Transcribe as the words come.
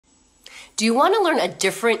Do you want to learn a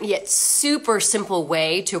different yet super simple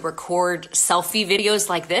way to record selfie videos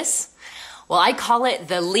like this? Well, I call it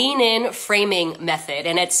the lean-in framing method,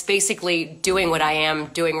 and it's basically doing what I am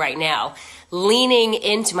doing right now, leaning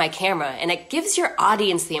into my camera, and it gives your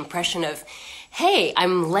audience the impression of, hey,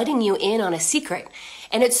 I'm letting you in on a secret.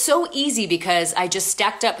 And it's so easy because I just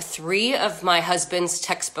stacked up 3 of my husband's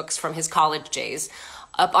textbooks from his college days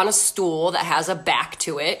up on a stool that has a back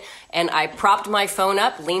to it, and I propped my phone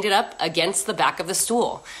up, leaned it up against the back of the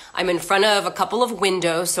stool. I'm in front of a couple of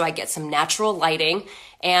windows so I get some natural lighting,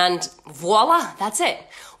 and voila, that's it.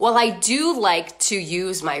 Well, I do like to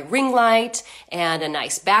use my ring light and a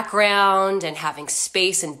nice background and having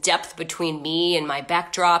space and depth between me and my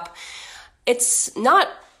backdrop. It's not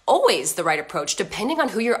always the right approach depending on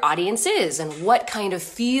who your audience is and what kind of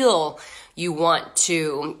feel you want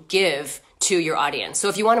to give to your audience. So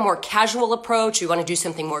if you want a more casual approach, you want to do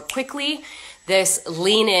something more quickly, this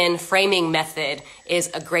lean-in framing method is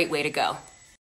a great way to go.